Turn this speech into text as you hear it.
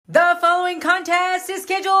wrestling contest is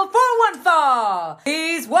scheduled for one fall.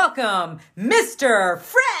 Please welcome Mr.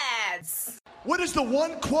 Freds. What is the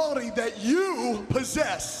one quality that you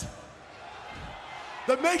possess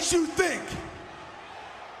that makes you think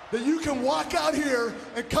that you can walk out here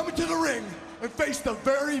and come into the ring and face the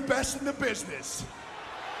very best in the business?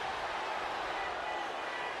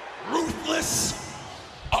 Ruthless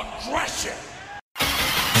aggression.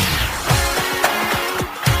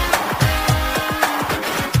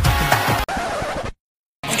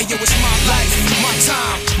 Yo, it's my life, my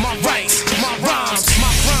time, my rights, my rhymes,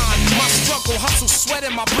 my grind, my struggle, hustle, sweat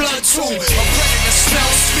in my blood too. A predator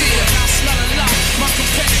smells fear, I smell a lot. My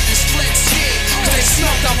competitors fled scared, cause they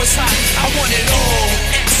smelled I was hot. I want it all,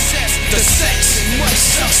 excess, the sex, and much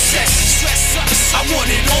success. Stress us, I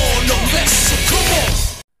want it all, no less, so come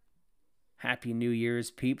on. Happy New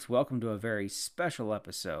Year's, peeps. Welcome to a very special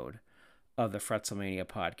episode of the Fretzelmania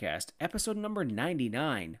podcast. Episode number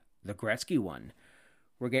 99, the Gretzky one.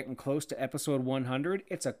 We're getting close to episode 100.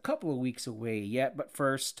 It's a couple of weeks away yet, but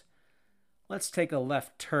first, let's take a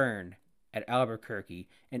left turn at Albuquerque,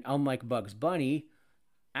 and unlike Bugs Bunny,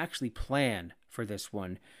 actually plan for this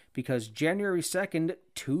one, because January 2nd,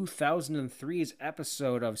 2003's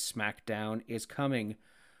episode of SmackDown is coming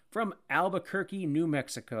from Albuquerque, New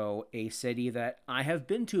Mexico, a city that I have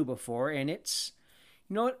been to before, and it's,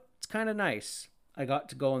 you know what, it's kind of nice. I got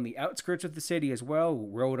to go on the outskirts of the city as well,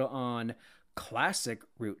 rode on classic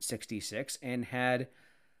Route 66, and had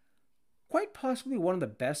quite possibly one of the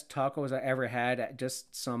best tacos I ever had at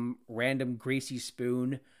just some random greasy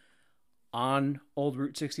spoon on old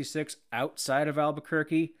Route 66 outside of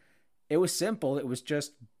Albuquerque. It was simple. It was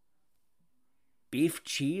just beef,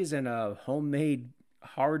 cheese, and a homemade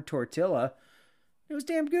hard tortilla. It was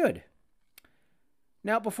damn good.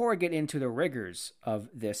 Now, before I get into the rigors of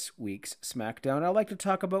this week's SmackDown, I'd like to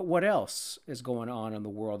talk about what else is going on in the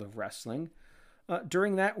world of wrestling.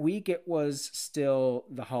 During that week, it was still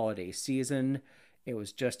the holiday season. It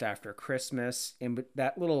was just after Christmas, and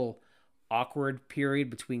that little awkward period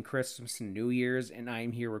between Christmas and New Year's, and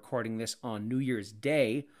I'm here recording this on New Year's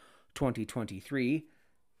Day, 2023.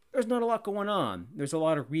 There's not a lot going on. There's a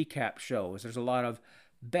lot of recap shows. There's a lot of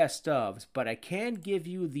best ofs, but I can give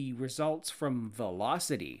you the results from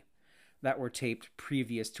Velocity that were taped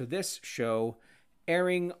previous to this show,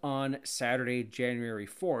 airing on Saturday, January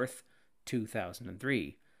 4th,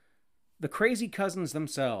 2003. The Crazy Cousins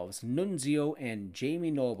themselves, Nunzio and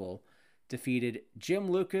Jamie Noble, defeated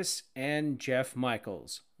Jim Lucas and Jeff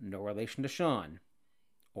Michaels, no relation to Sean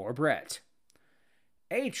or Brett.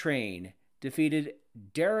 A-Train defeated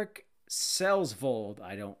Derek Selsvold,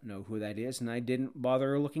 I don't know who that is, and I didn't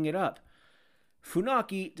bother looking it up.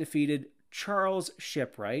 Funaki defeated Charles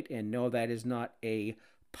Shipwright, and no, that is not a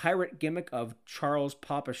pirate gimmick of Charles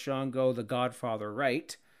Papa Shango, the Godfather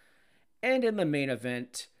Wright. And in the main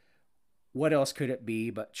event, what else could it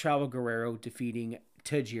be but Chavo Guerrero defeating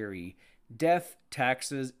Tajiri, Death,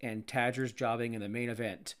 Taxes, and Tadger's jobbing in the main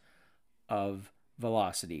event of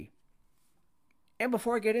Velocity. And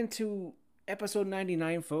before I get into episode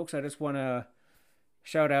 99, folks, I just want to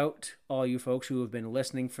shout out all you folks who have been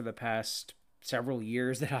listening for the past several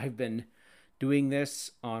years that I've been doing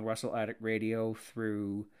this on Wrestle Addict Radio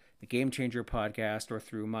through the Game Changer podcast or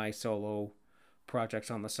through my solo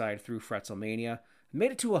projects on the side through Fretzelmania. I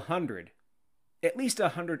made it to 100. At least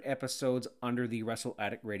 100 episodes under the Wrestle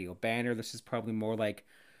Addict Radio banner. This is probably more like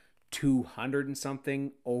 200 and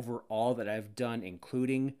something overall that I've done,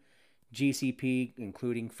 including GCP,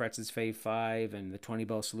 including Fretz's Fave 5 and the 20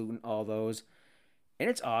 Bell Salute and all those. And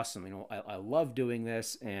it's awesome. You know, I love doing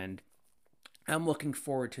this, and I'm looking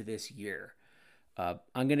forward to this year.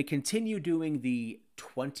 I'm going to continue doing the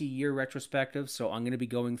 20-year retrospective, so I'm going to be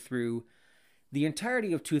going through the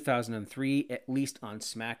entirety of 2003, at least on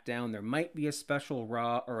SmackDown. There might be a special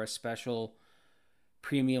Raw or a special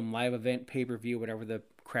premium live event, pay-per-view, whatever the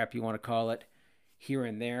crap you want to call it, here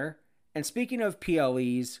and there. And speaking of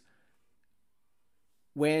PLEs,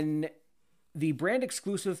 when the brand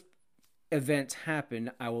exclusive events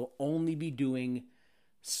happen, I will only be doing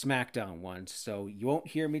SmackDown ones. So you won't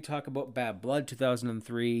hear me talk about Bad Blood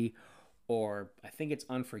 2003, or I think it's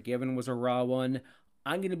Unforgiven was a Raw one.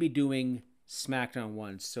 I'm going to be doing SmackDown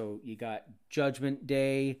ones. So you got Judgment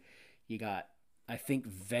Day, you got, I think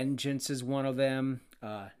Vengeance is one of them,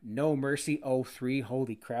 No Mercy 03,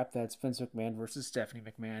 holy crap, that's Vince McMahon versus Stephanie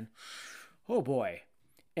McMahon, oh boy.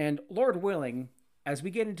 And Lord willing, as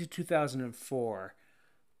we get into 2004,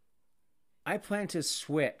 I plan to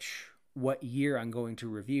switch what year I'm going to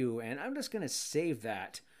review, and I'm just going to save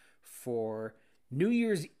that for New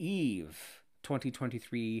Year's Eve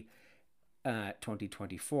 2023,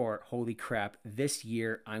 2024. Holy crap, this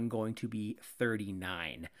year I'm going to be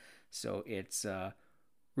 39. So it's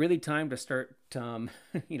really time to start,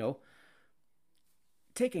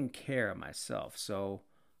 taking care of myself. So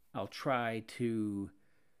I'll try to,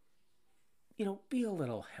 be a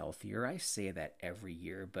little healthier. I say that every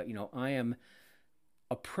year, but, I am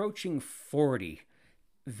approaching 40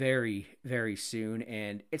 very, very soon,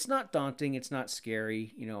 and it's not daunting. It's not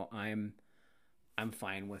scary. I'm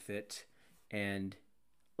fine with it. And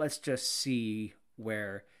let's just see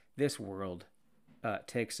where this world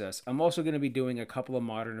takes us. I'm also going to be doing a couple of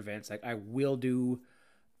modern events. Like I will do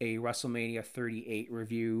a WrestleMania 38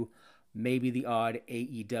 review, maybe the odd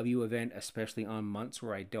AEW event, especially on months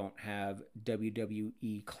where I don't have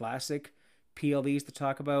WWE Classic PLEs to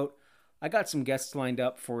talk about. I got some guests lined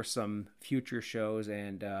up for some future shows,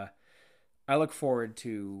 and I look forward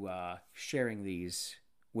to sharing these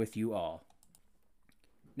with you all.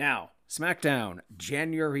 Now, SmackDown,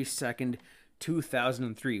 January 2nd,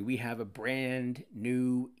 2003. We have a brand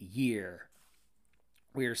new year.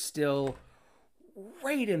 We are still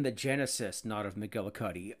right in the genesis, not of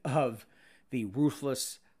McGillicuddy, of the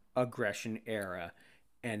Ruthless Aggression era.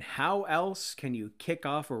 And how else can you kick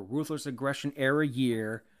off a Ruthless Aggression era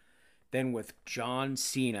year than with John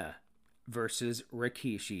Cena versus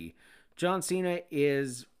Rikishi? John Cena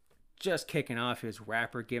is just kicking off his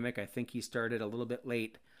rapper gimmick. I think he started a little bit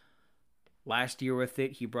late last year with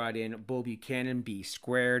it. He brought in Bull Buchanan, B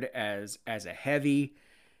Squared, as a heavy.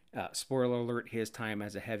 Spoiler alert, his time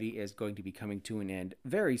as a heavy is going to be coming to an end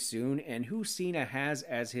very soon. And who Cena has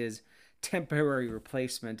as his temporary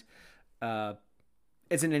replacement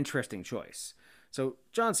is an interesting choice. So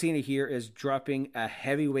John Cena here is dropping a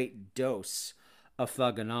heavyweight dose of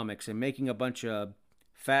thugonomics and making a bunch of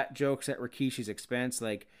fat jokes at Rikishi's expense,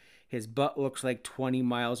 like his butt looks like 20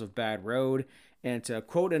 miles of bad road. And to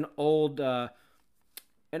quote an old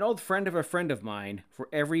friend of a friend of mine, for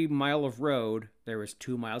every mile of road, there is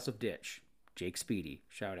 2 miles of ditch. Jake Speedy,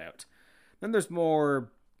 shout out. Then there's more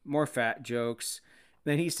fat jokes.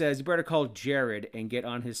 Then he says, you better call Jared and get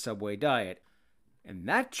on his Subway diet. And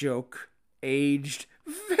that joke aged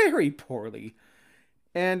very poorly.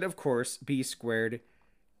 And of course, B Squared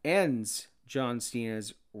ends John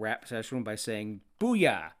Cena's rap session by saying,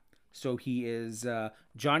 booyah! So he is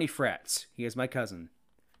Johnny Frets. He is my cousin.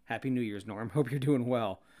 Happy New Year's, Norm. Hope you're doing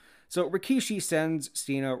well. So Rikishi sends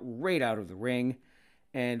Cena right out of the ring,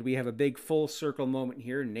 and we have a big full circle moment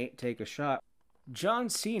here. Nate, take a shot. John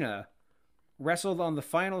Cena wrestled on the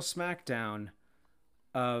final SmackDown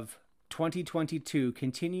of 2022,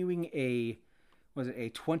 continuing a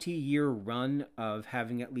 20-year run of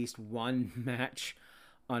having at least one match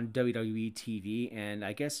on WWE TV, and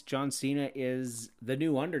I guess John Cena is the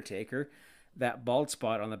new Undertaker. That bald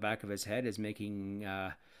spot on the back of his head is making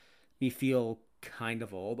me feel kind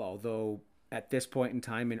of old, although at this point in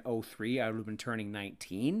time in 2003, I would have been turning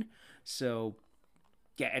 19. So,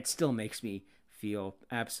 yeah, it still makes me feel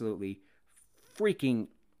absolutely freaking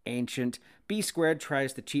ancient. B Squared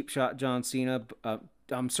tries to cheap shot John Cena,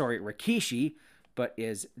 Rikishi, but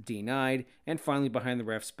is denied. And finally, behind the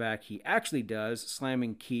ref's back, he actually does,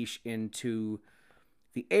 slamming Quiche into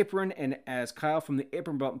the apron. And as Kyle from the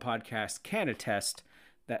Apron Button podcast can attest,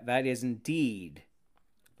 that is indeed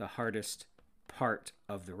the hardest part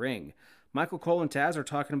of the ring. Michael Cole and Taz are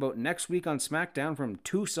talking about next week on SmackDown from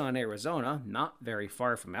Tucson, Arizona, not very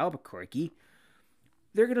far from Albuquerque.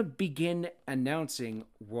 They're going to begin announcing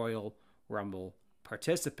Royal Rumble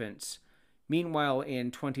participants. Meanwhile,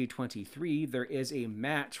 in 2023, there is a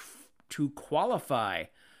match to qualify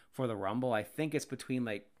for the Rumble. I think it's between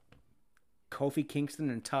like Kofi Kingston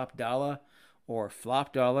and Top Dollar, or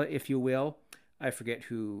Flop Dollar, if you will. I forget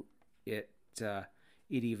who it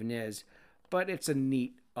even is, but it's a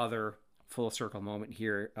neat other full circle moment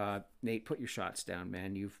here. Nate, put your shots down,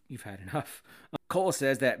 man. You've had enough. Cole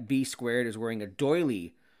says that B Squared is wearing a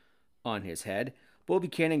doily on his head. Bull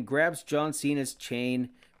Buchanan grabs John Cena's chain.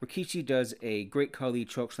 Rikishi does a Great Khali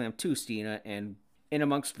chokeslam to Cena, and in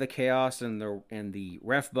amongst the chaos and the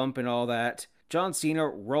ref bump and all that, John Cena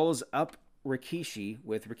rolls up Rikishi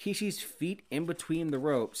with Rikishi's feet in between the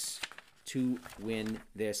ropes to win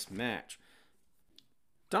this match.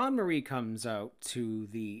 Dawn Marie comes out to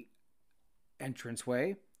the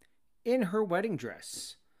entranceway in her wedding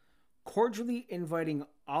dress, cordially inviting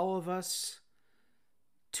all of us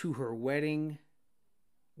to her wedding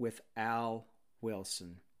with Al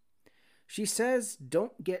Wilson. She says,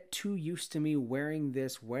 don't get too used to me wearing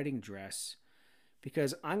this wedding dress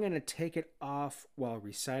because I'm going to take it off while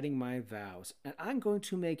reciting my vows, and I'm going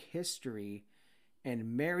to make history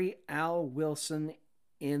and marry Al Wilson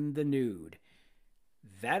in the nude.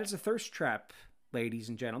 That is a thirst trap, ladies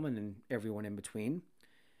and gentlemen, and everyone in between.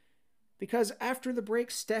 Because after the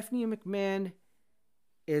break, Stephanie McMahon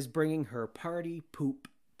is bringing her party poop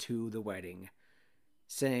to the wedding,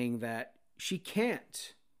 saying that she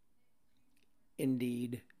can't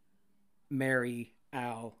indeed marry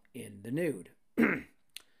Al in the nude.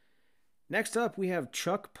 Next up, we have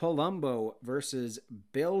Chuck Palumbo versus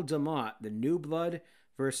Bill DeMott, the New Blood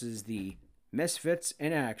versus the Misfits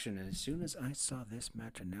in action. And as soon as I saw this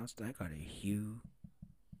match announced, I got a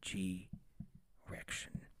huge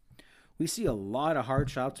erection. We see a lot of hard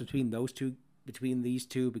shots between these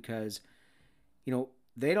two because,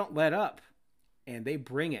 they don't let up and they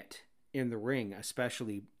bring it in the ring,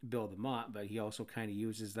 especially Bill DeMott, but he also kind of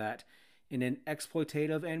uses that in an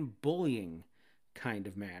exploitative and bullying kind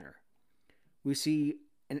of manner. We see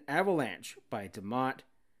an avalanche by DeMott.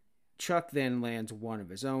 Chuck then lands one of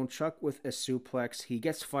his own. Chuck with a suplex. He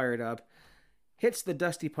gets fired up, hits the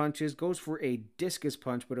Dusty Punches, goes for a discus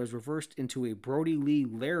punch, but is reversed into a Brody Lee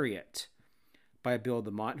lariat by Bill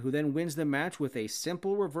DeMott, who then wins the match with a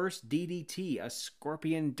simple reverse DDT, a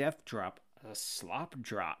Scorpion Death Drop, a slop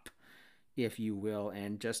drop, if you will,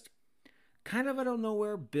 and just kind of out of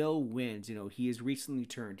nowhere, Bill wins. He has recently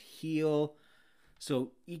turned heel,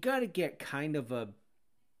 so you got to get kind of a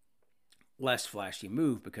less flashy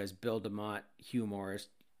move because Bill DeMott, Hugh Morris,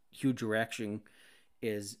 Hugh Direction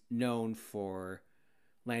is known for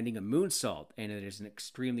landing a moonsault, and it is an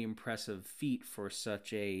extremely impressive feat for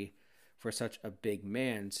such a big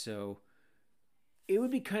man. So it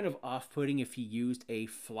would be kind of off-putting if he used a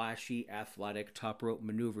flashy, athletic top rope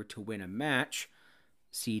maneuver to win a match.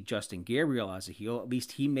 See Justin Gabriel as a heel. At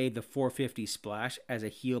least he made the 450 splash as a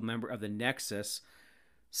heel member of the Nexus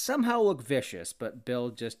somehow look vicious, but Bill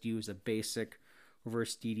just used a basic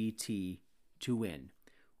reverse DDT to win.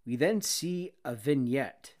 We then see a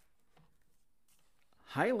vignette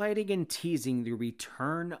highlighting and teasing the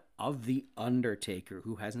return of The Undertaker,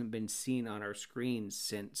 who hasn't been seen on our screens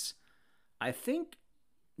since, I think,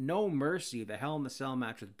 No Mercy, the Hell in the Cell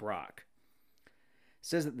match with Brock. It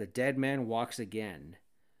says that the dead man walks again.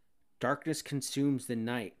 Darkness consumes the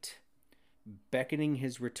night. Beckoning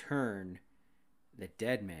his return, the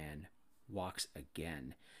dead man walks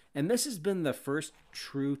again. And this has been the first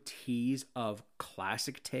true tease of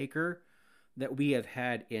Classic Taker that we have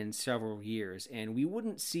had in several years. And we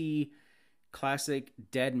wouldn't see Classic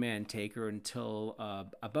Dead Man Taker until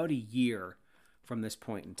about a year from this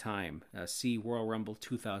point in time. See Royal Rumble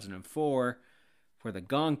 2004 for the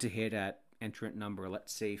gong to hit at entrant number,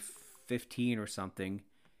 let's say 15 or something.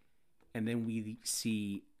 And then we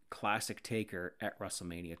see Classic Taker at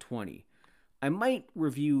WrestleMania 20. I might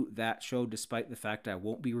review that show despite the fact I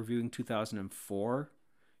won't be reviewing 2004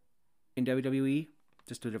 in WWE.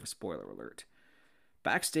 Just a bit of a spoiler alert.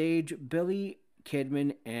 Backstage, Billy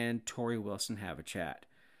Kidman and Tori Wilson have a chat.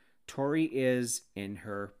 Tori is in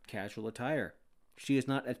her casual attire. She is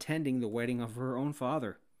not attending the wedding of her own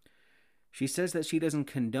father. She says that she doesn't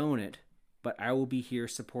condone it, but I will be here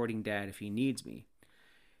supporting Dad if he needs me.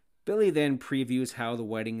 Billy then previews how the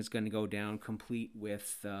wedding is going to go down, complete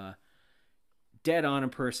with dead-on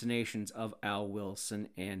impersonations of Al Wilson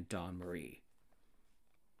and Dawn Marie.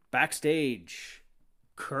 Backstage,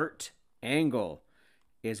 Kurt Angle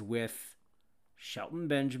is with Shelton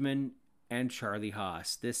Benjamin and Charlie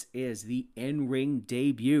Haas. This is the in-ring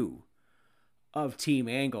debut of Team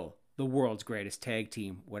Angle, the world's greatest tag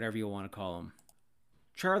team, whatever you want to call them.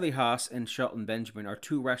 Charlie Haas and Shelton Benjamin are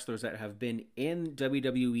two wrestlers that have been in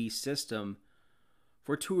WWE system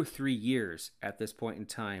for 2 or 3 years at this point in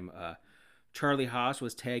time. Charlie Haas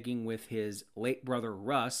was tagging with his late brother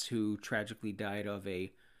Russ, who tragically died of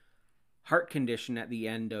a heart condition at the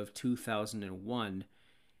end of 2001.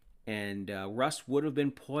 And Russ would have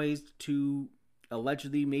been poised to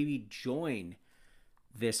allegedly maybe join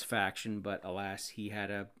this faction, but alas, he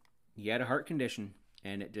had a heart condition,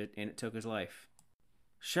 and it took his life.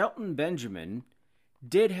 Shelton Benjamin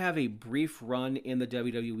did have a brief run in the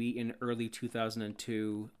WWE in early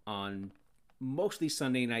 2002 on mostly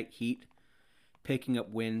Sunday Night Heat, picking up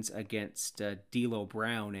wins against D'Lo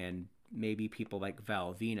Brown and maybe people like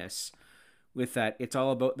Val Venus. With that, it's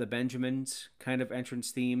all about the Benjamins kind of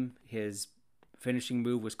entrance theme. His finishing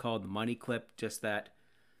move was called the Money Clip, just that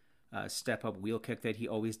step-up wheel kick that he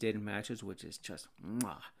always did in matches, which is just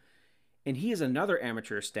mwah. And he is another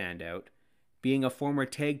amateur standout, being a former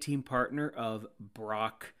tag team partner of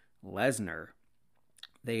Brock Lesnar.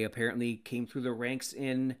 They apparently came through the ranks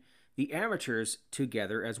in the amateurs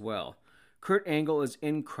together as well. Kurt Angle is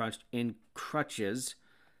in crutches,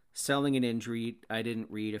 selling an injury. I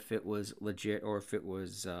didn't read if it was legit or if it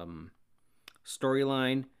was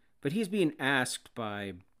storyline. But he's being asked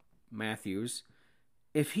by Matthews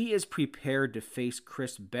if he is prepared to face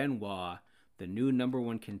Chris Benoit, the new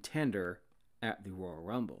 #1 contender, at the Royal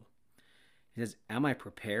Rumble. He says, am I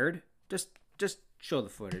prepared? Just show the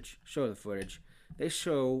footage. Show the footage. They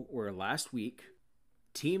show where last week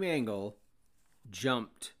Team Angle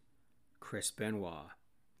jumped Chris Benoit.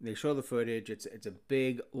 They show the footage. It's a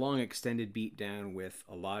big, long, extended beatdown with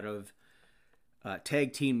a lot of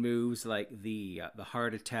tag team moves like the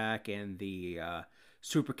heart attack and the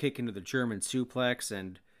super kick into the German suplex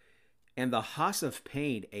and the House of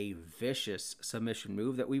Pain, a vicious submission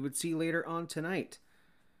move that we would see later on tonight.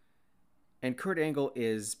 And Kurt Angle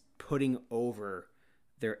is putting over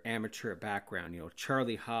their amateur background. You know,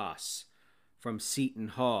 Charlie Haas from Seton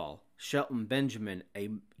Hall, Shelton Benjamin, a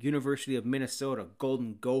University of Minnesota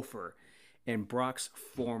Golden Gopher, and Brock's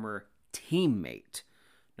former teammate,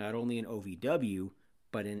 not only in OVW,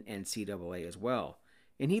 but in NCAA as well.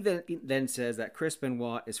 And he then says that Chris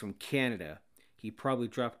Benoit is from Canada. He probably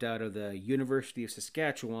dropped out of the University of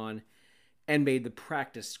Saskatchewan and made the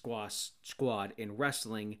practice squad in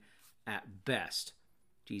wrestling at best.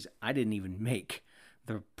 Geez, I didn't even make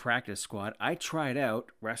the practice squad. I tried out.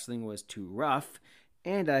 Wrestling was too rough,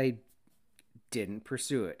 and I didn't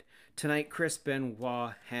pursue it. Tonight, Chris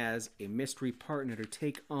Benoit has a mystery partner to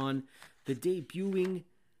take on the debuting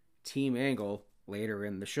Team Angle later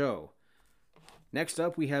in the show. Next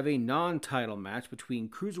up, we have a non-title match between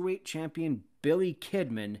Cruiserweight champion Billy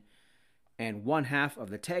Kidman and one half of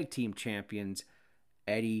the tag team champions,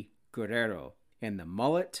 Eddie Guerrero. And the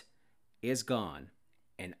mullet is gone.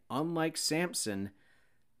 And unlike Samson,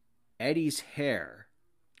 Eddie's hair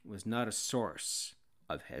was not a source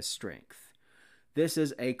of his strength. This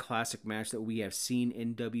is a classic match that we have seen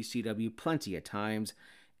in WCW plenty of times,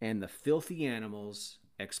 and the filthy animals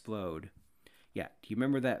explode. Yeah, do you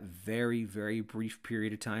remember that very, very brief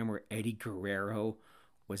period of time where Eddie Guerrero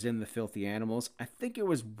was in the Filthy Animals? I think it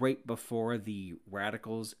was right before the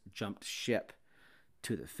Radicals jumped ship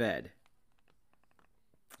to the Fed.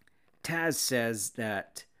 Taz says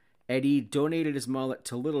that Eddie donated his mullet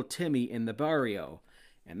to little Timmy in the barrio,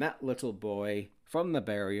 and that little boy from the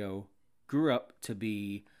barrio grew up to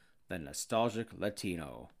be the nostalgic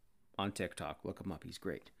Latino. On TikTok, look him up, he's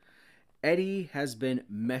great. Eddie has been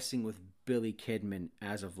messing with Billy Kidman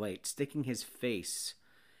as of late, sticking his face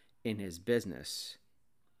in his business.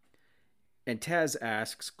 And Taz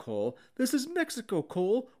asks Cole, "This is Mexico,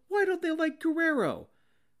 Cole. Why don't they like Guerrero?"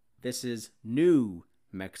 "This is New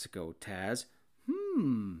Mexico, Taz."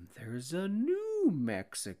 There's a New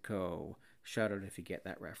Mexico. Shout out if you get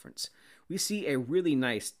that reference. We see a really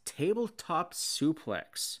nice tabletop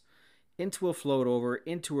suplex into a float over,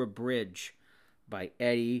 into a bridge by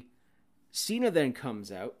Eddie. Cena then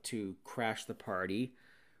comes out to crash the party,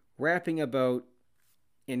 rapping about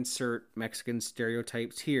insert Mexican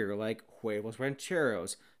stereotypes here, like huevos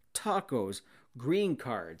rancheros, tacos, green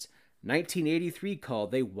cards, 1983 call,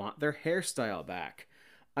 they want their hairstyle back.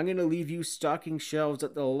 I'm going to leave you stocking shelves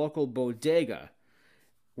at the local bodega.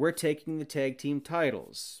 We're taking the tag team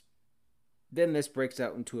titles. Then this breaks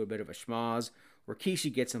out into a bit of a schmoz, where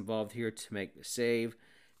Rikishi gets involved here to make the save.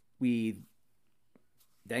 We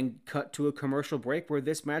then cut to a commercial break where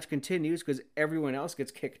this match continues because everyone else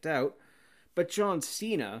gets kicked out. But John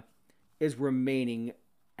Cena is remaining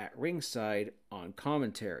at ringside on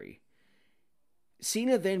commentary.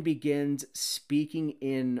 Cena then begins speaking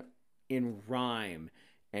in rhyme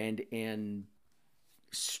and in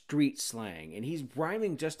street slang. And he's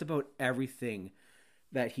rhyming just about everything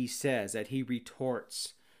that he says, that he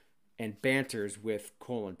retorts and banters with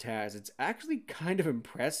Cole and Taz. It's actually kind of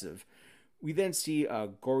impressive. We then see a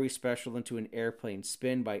gory special into an airplane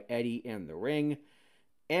spin by Eddie in the ring.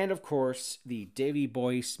 And of course, the Davey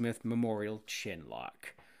Boy Smith Memorial Chin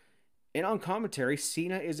Lock. And on commentary,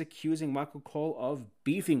 Cena is accusing Michael Cole of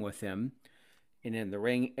beefing with him. And in the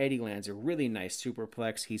ring, Eddie lands a really nice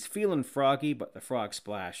superplex. He's feeling froggy, but the frog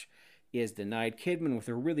splash is denied. Kidman with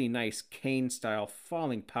a really nice Kane-style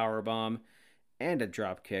falling powerbomb and a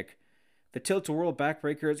dropkick. The tilt-a-whirl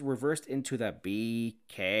backbreaker is reversed into the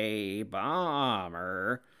BK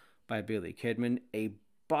Bomber by Billy Kidman. A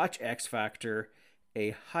botch X-Factor,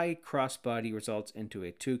 a high crossbody results into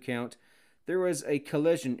a 2 count. There was a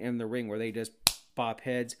collision in the ring where they just bop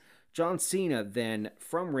heads. John Cena then,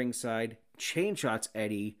 from ringside, chain shots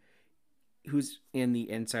Eddie, who's in the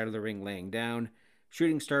inside of the ring laying down.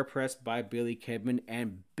 Shooting star press by Billy Kidman,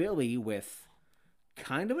 and Billy, with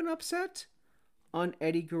kind of an upset on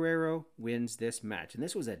Eddie Guerrero, wins this match. And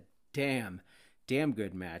this was a damn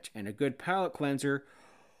good match, and a good palate cleanser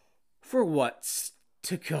for what's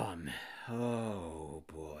to come. Oh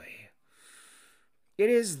boy. It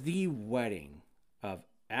is the wedding of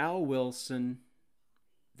Al Wilson,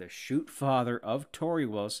 the shoot father of Tori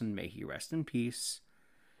Wilson, may he rest in peace,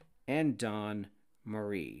 and Dawn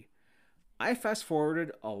Marie. I fast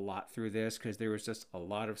forwarded a lot through this because there was just a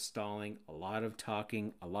lot of stalling, a lot of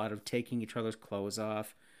talking, a lot of taking each other's clothes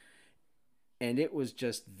off, and it was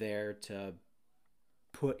just there to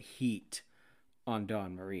put heat on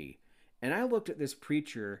Dawn Marie. And I looked at this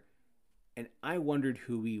preacher and I wondered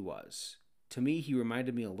who he was. To me, he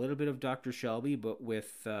reminded me a little bit of Dr. Shelby, but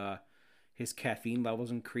with his caffeine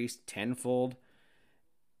levels increased tenfold.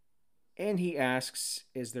 And he asks,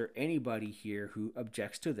 is there anybody here who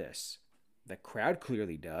objects to this? The crowd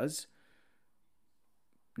clearly does.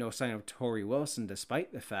 No sign of Tori Wilson,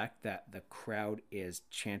 despite the fact that the crowd is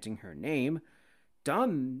chanting her name.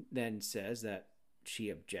 Dawn then says that she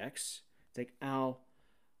objects. It's like, Al,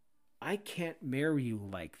 I can't marry you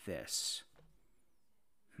like this.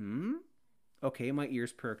 Okay, my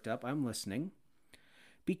ears perked up. I'm listening.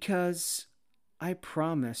 Because I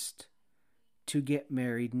promised to get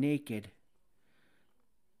married naked.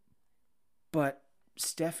 But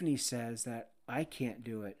Stephanie says that I can't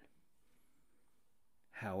do it.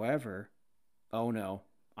 However, oh no,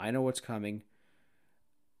 I know what's coming.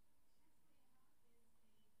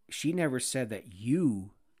 She never said that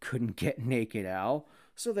you couldn't get naked, Al.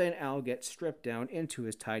 So then Al gets stripped down into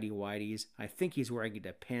his tighty-whities. I think he's wearing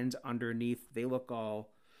Depends underneath. They look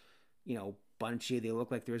all, bunchy. They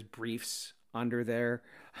look like there's briefs under there.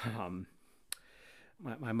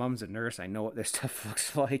 My mom's a nurse. I know what this stuff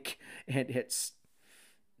looks like. And it's,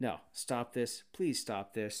 no, stop this. Please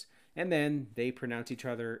stop this. And then they pronounce each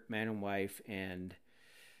other man and wife, and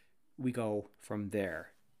we go from there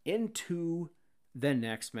into the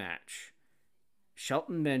next match.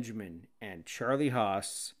 Shelton Benjamin and Charlie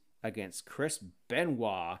Haas against Chris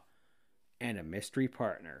Benoit and a mystery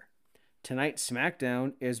partner. Tonight's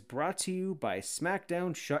SmackDown is brought to you by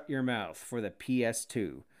SmackDown Shut Your Mouth for the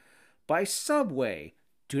PS2, by Subway,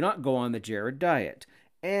 do not go on the Jared diet,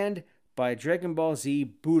 and by Dragon Ball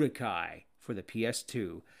Z Budokai for the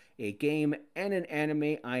PS2, a game and an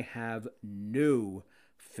anime I have no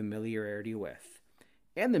familiarity with.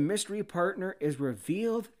 And the mystery partner is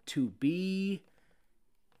revealed to be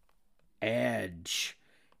Edge.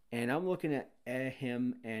 And I'm looking at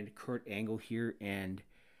him and Kurt Angle here, and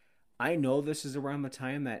I know this is around the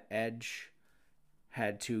time that Edge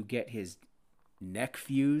had to get his neck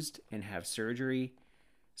fused and have surgery.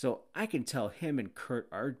 So I can tell him and Kurt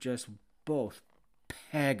are just both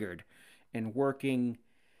haggard and working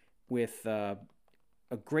with a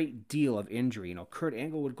great deal of injury. Kurt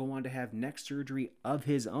Angle would go on to have neck surgery of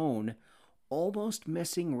his own, almost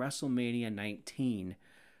missing WrestleMania 19.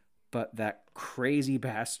 But that crazy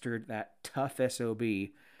bastard, that tough SOB,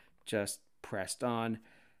 just pressed on.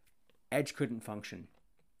 Edge couldn't function.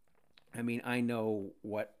 I mean, I know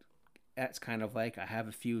what that's kind of like. I have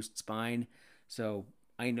a fused spine, so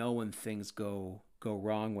I know when things go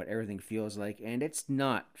wrong, what everything feels like, and it's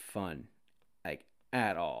not fun, like,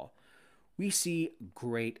 at all. We see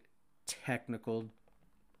great technical,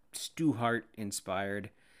 Stu Hart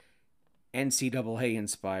inspired, NCAA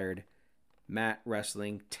inspired mat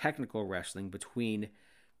wrestling, technical wrestling between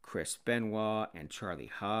Chris Benoit and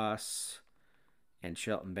Charlie Haas and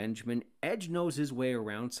Shelton Benjamin. Edge knows his way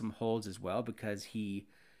around some holds as well because he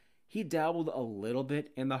dabbled a little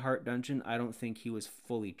bit in the Hart Dungeon. I don't think he was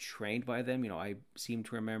fully trained by them. I seem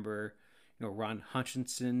to remember, Ron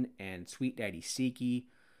Hutchinson and Sweet Daddy Siki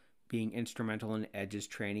being instrumental in Edge's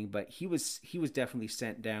training, but he was definitely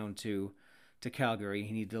sent down to Calgary,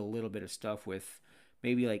 and he did a little bit of stuff with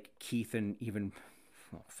maybe like Keith and even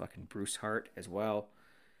fucking Bruce Hart as well.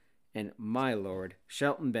 And my lord,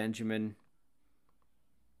 Shelton Benjamin,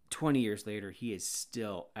 20 years later, he is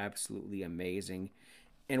still absolutely amazing.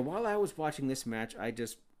 And while I was watching this match, I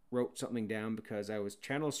just wrote something down because I was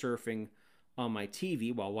channel surfing on my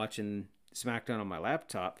TV while watching SmackDown on my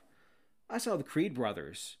laptop. I saw the Creed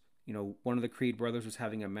brothers. One of the Creed brothers was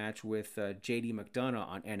having a match with JD McDonough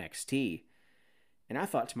on NXT. And I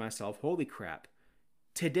thought to myself, holy crap,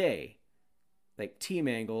 today, like Team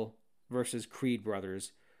Angle versus Creed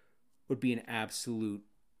brothers would be an absolute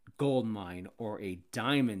gold mine, or a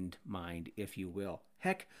diamond mine, if you will.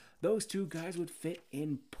 Heck, those two guys would fit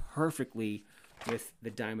in perfectly with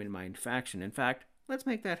the Diamond Mine faction. In fact, let's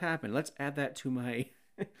make that happen. Let's add that to my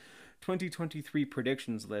 2023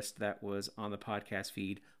 predictions list that was on the podcast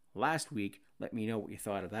feed last week. Let me know what you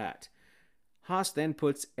thought of that. Haas then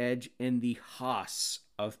puts Edge in the Haas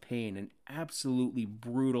of Pain, an absolutely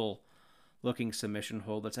brutal looking submission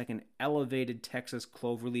hold. That's like an elevated Texas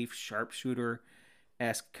Cloverleaf sharpshooter.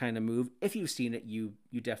 esque kind of move. If you've seen it, you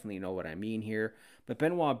definitely know what I mean here. But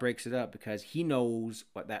Benoit breaks it up because he knows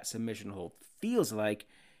what that submission hold feels like,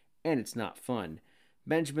 and it's not fun.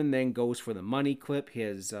 Benjamin then goes for the money clip,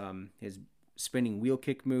 his spinning wheel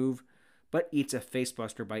kick move, but eats a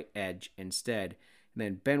facebuster by Edge instead. And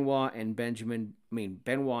then Benoit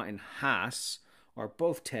and Haas are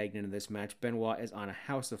both tagged into this match. Benoit is on a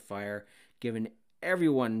house of fire, giving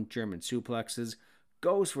everyone German suplexes,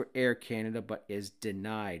 goes for Air Canada, but is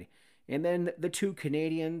denied. And then the two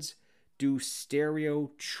Canadians do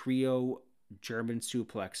stereo trio German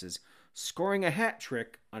suplexes, scoring a hat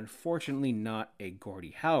trick, unfortunately not a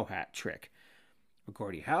Gordie Howe hat trick. A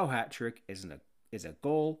Gordie Howe hat trick is a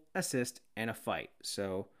goal, assist, and a fight.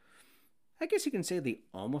 So I guess you can say they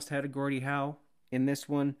almost had a Gordie Howe in this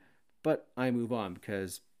one, but I move on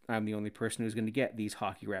because I'm the only person who's going to get these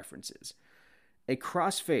hockey references. A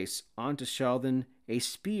crossface onto Sheldon, a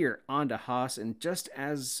spear onto Haas, and just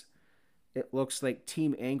as it looks like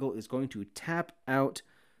Team Angle is going to tap out,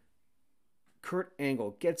 Kurt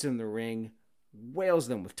Angle gets in the ring, wails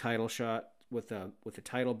them with a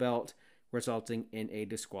title belt, resulting in a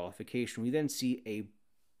disqualification. We then see a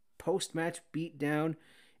post-match beatdown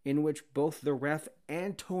in which both the ref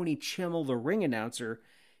and Tony Chimmel, the ring announcer,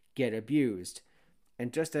 get abused.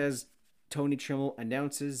 And just as Tony Chimmel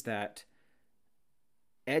announces that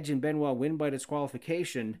Edge and Benoit win by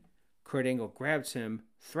disqualification, Kurt Angle grabs him,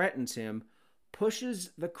 threatens him,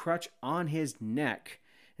 pushes the crutch on his neck,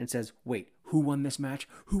 and says, "Wait, who won this match?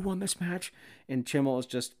 Who won this match?" And Chimmel is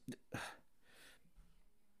just,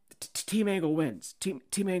 Team Angle wins.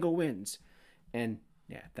 Team Angle wins. And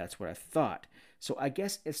yeah, that's what I thought. So I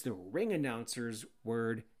guess it's the ring announcer's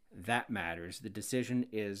word that matters. The decision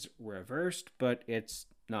is reversed, but it's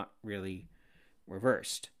not really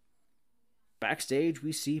reversed. Backstage,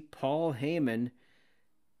 we see Paul Heyman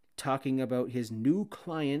talking about his new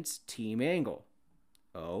client's Team Angle.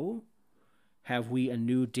 Oh? Have we a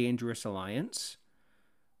new Dangerous Alliance?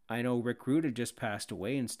 I know Rick Rude had just passed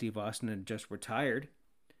away and Steve Austin had just retired.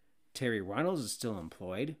 Terry Runnels is still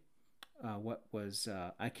employed.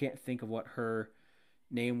 I can't think of what her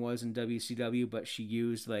name was in WCW, but she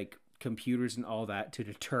used like computers and all that to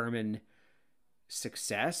determine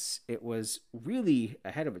success. It was really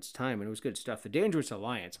ahead of its time and it was good stuff. The Dangerous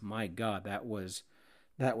Alliance, my God, that was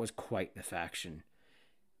quite the faction.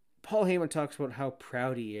 Paul Heyman talks about how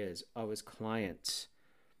proud he is of his clients.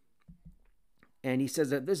 And he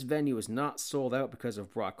says that this venue is not sold out because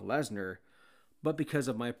of Brock Lesnar, but because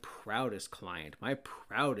of my proudest client, my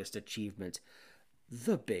proudest achievement,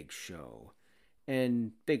 The Big Show.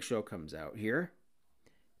 And Big Show comes out here.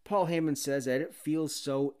 Paul Heyman says that it feels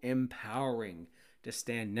so empowering to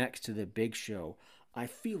stand next to The Big Show. I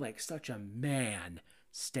feel like such a man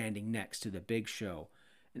standing next to The Big Show.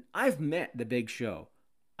 And I've met The Big Show.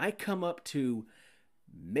 I come up to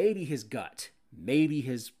maybe his gut, maybe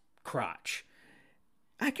his crotch.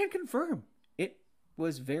 I can confirm it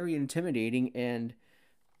was very intimidating and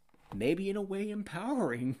maybe in a way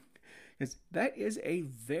empowering. Because that is a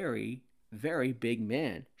very, very big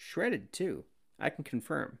man. Shredded too. I can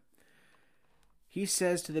confirm. He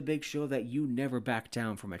says to The Big Show that you never back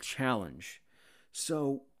down from a challenge.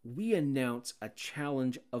 So we announce a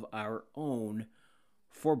challenge of our own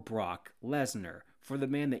for Brock Lesnar, for the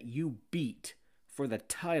man that you beat for the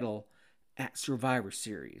title at Survivor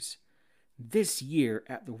Series. This year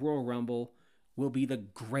at the Royal Rumble will be the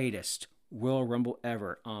greatest Royal Rumble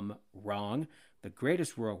ever. Wrong. The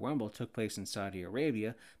greatest Royal Rumble took place in Saudi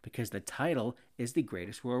Arabia because the title is the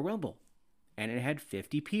greatest Royal Rumble. And it had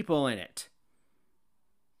 50 people in it.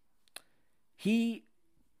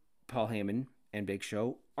 Paul Heyman, and Big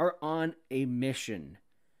Show are on a mission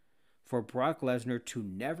for Brock Lesnar to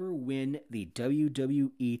never win the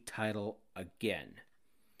WWE title again.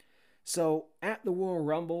 So, at the Royal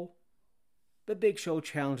Rumble, the Big Show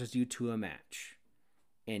challenges you to a match.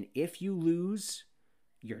 And if you lose,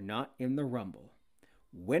 you're not in the Rumble.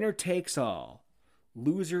 Winner takes all.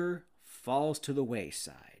 Loser falls to the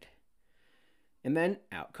wayside. And then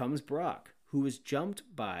out comes Brock, who is jumped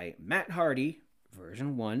by Matt Hardy,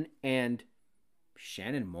 version 1, and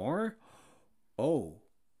Shannon Moore? Oh,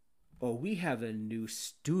 we have a new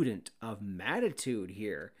student of Mattitude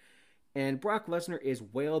here. And Brock Lesnar is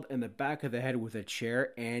wailed in the back of the head with a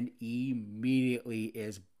chair and immediately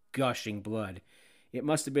is gushing blood. It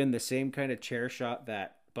must have been the same kind of chair shot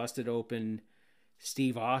that busted open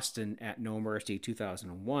Steve Austin at No Mercy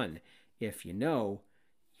 2001. If you know,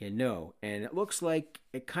 you know. And it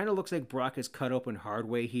kind of looks like Brock is cut open hard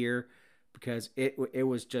way here because it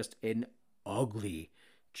was just an ugly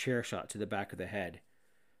chair shot to the back of the head.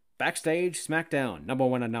 Backstage, SmackDown, number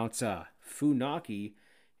one announcer Funaki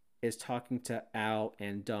is talking to Al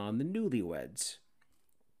and Don, the newlyweds.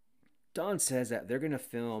 Don says that they're going to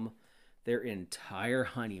film their entire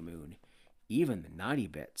honeymoon, even the naughty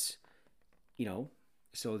bits.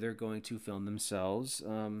 So they're going to film themselves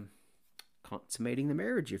consummating the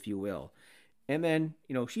marriage, if you will. And then,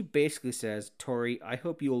 she basically says, Tori, I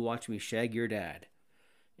hope you will watch me shag your dad.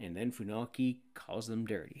 And then Funaki calls them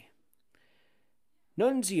dirty.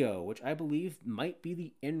 Nunzio, which I believe might be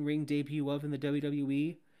the in-ring debut of in the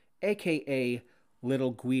WWE, a.k.a.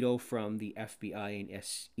 Little Guido from the FBI and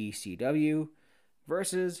ECW,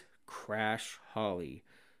 versus Crash Holly.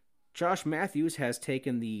 Josh Matthews has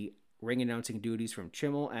taken the ring announcing duties from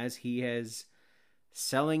Chimmel as he is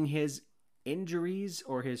selling his injuries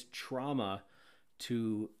or his trauma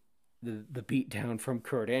to the beatdown from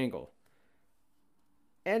Kurt Angle.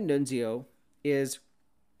 And Nunzio is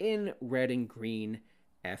in red and green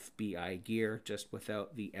FBI gear, just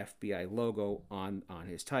without the FBI logo on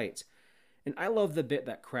his tights. And I love the bit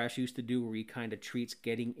that Crash used to do where he kind of treats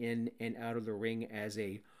getting in and out of the ring as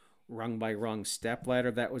a rung by rung step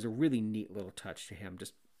ladder. That was a really neat little touch to him.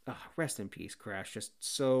 Just rest in peace, Crash. Just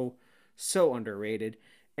so underrated.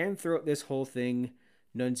 And throughout this whole thing,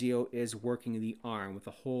 Nunzio is working the arm with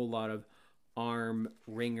a whole lot of arm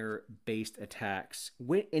ringer based attacks,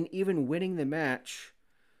 and even winning the match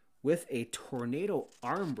with a tornado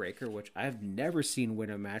arm breaker, which I've never seen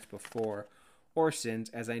win a match before or since,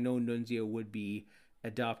 as I know Nunzio would be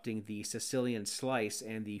adopting the Sicilian Slice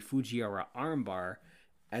and the Fujiwara armbar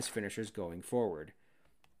as finishers going forward.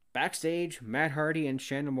 Backstage, Matt Hardy and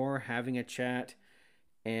Shannon Moore having a chat,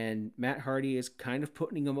 and Matt Hardy is kind of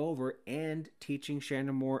putting him over and teaching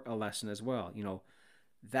Shannon Moore a lesson as well.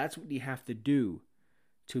 That's what you have to do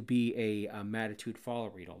to be a Mattitude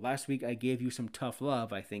follower. Last week I gave you some tough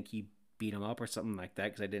love. I think he beat him up or something like that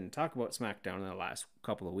because I didn't talk about SmackDown in the last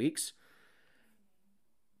couple of weeks.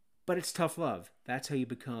 But it's tough love. That's how you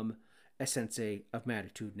become a sensei of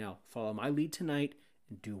Mattitude. Now, follow my lead tonight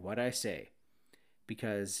and do what I say.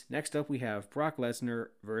 Because next up we have Brock Lesnar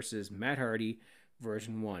versus Matt Hardy,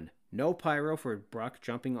 version 1. No pyro for Brock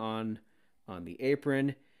jumping on the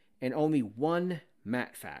apron, and only one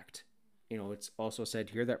Matt fact. It's also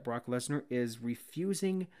said here that Brock Lesnar is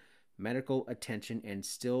refusing medical attention and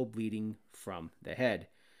still bleeding from the head.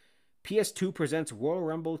 PS2 presents Royal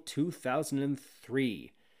Rumble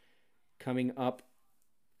 2003. Coming up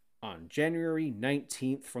on January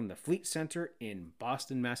 19th from the Fleet Center in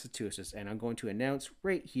Boston, Massachusetts. And I'm going to announce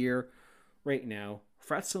right here, right now,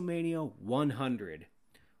 Fretzelmania 100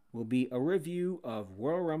 will be a review of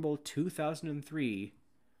Royal Rumble 2003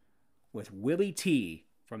 with Willie T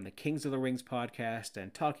from the Kings of the Rings podcast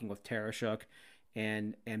and Talking with Tarashuk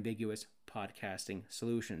and Ambiguous Podcasting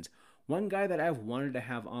Solutions. One guy that I've wanted to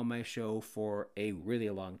have on my show for a really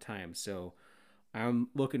long time. So I'm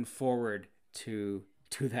looking forward to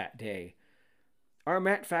that day. Our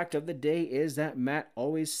Matt fact of the day is that Matt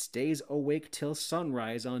always stays awake till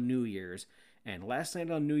sunrise on New Year's. And last night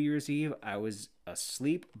on New Year's Eve, I was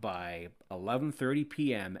asleep by 11:30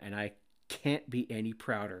 p.m. and I can't be any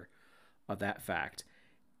prouder of that fact.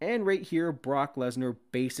 And right here, Brock Lesnar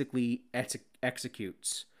basically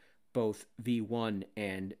executes both V1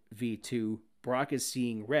 and V2. Brock is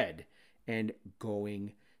seeing red and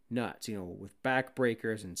going nuts, with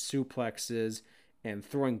backbreakers and suplexes and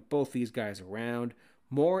throwing both these guys around.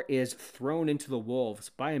 Moore is thrown into the wolves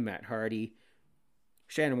by Matt Hardy.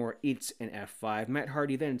 Shannon Moore eats an F5. Matt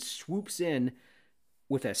Hardy then swoops in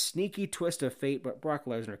with a sneaky twist of fate, but Brock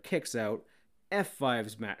Lesnar kicks out.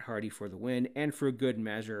 F5s Matt Hardy for the win, and for good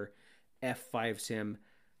measure, F5s him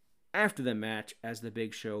after the match as the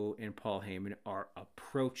Big Show and Paul Heyman are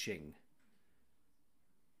approaching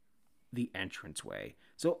the entranceway.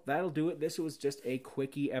 So that'll do it. This was just a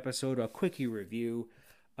quickie episode, a quickie review.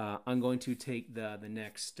 I'm going to take the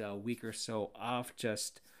next week or so off.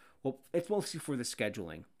 It's mostly for the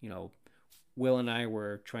scheduling. Will and I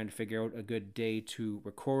were trying to figure out a good day to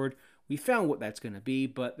record. We found what that's going to be,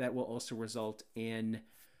 but that will also result in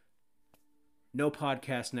no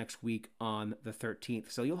podcast next week on the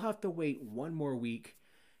 13th. So you'll have to wait one more week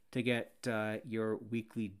to get your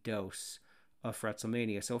weekly dose of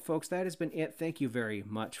Fretzelmania. So folks, that has been it. Thank you very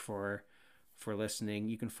much for listening.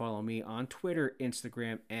 You can follow me on Twitter,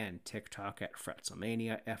 Instagram, and TikTok at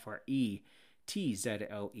Fretzelmania, FRETZLE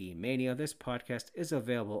Mania. This podcast is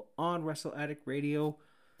available on Wrestle Addict Radio,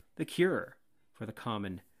 the cure for the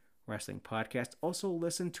common wrestling podcast. Also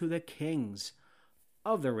listen to the Kings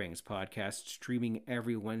of the Rings podcast, streaming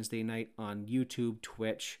every Wednesday night on YouTube,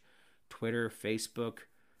 Twitch, Twitter, Facebook,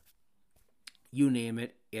 you name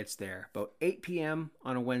it. it's there. About 8 p.m.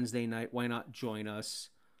 on a Wednesday night. Why not join us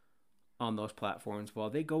on those platforms while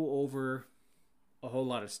they go over a whole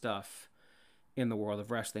lot of stuff in the world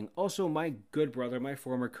of wrestling. Also, my good brother, my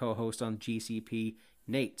former co-host on GCP,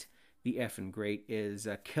 Nate, the effing great, is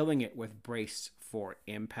killing it with Brace for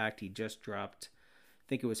Impact. He just dropped, I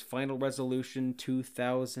think it was Final Resolution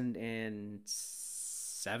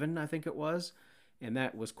 2007, I think it was. And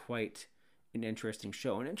that was quite an interesting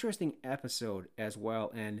show, an interesting episode as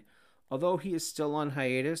well. And although he is still on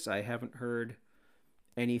hiatus, I haven't heard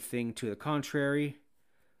anything to the contrary.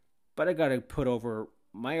 But I got to put over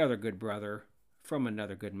my other good brother from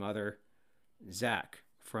another good mother, Zach,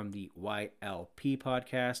 from the YLP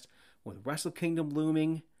podcast. With Wrestle Kingdom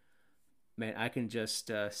looming, man, I can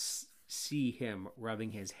just see him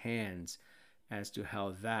rubbing his hands as to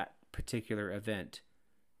how that particular event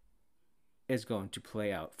is going to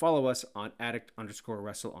play out. Follow us on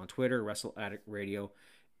addict_wrestle on Twitter, Wrestle Addict Radio,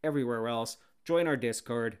 everywhere else. Join our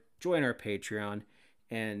Discord, join our Patreon,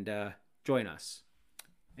 and join us.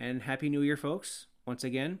 And Happy New Year, folks. Once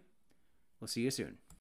again, we'll see you soon.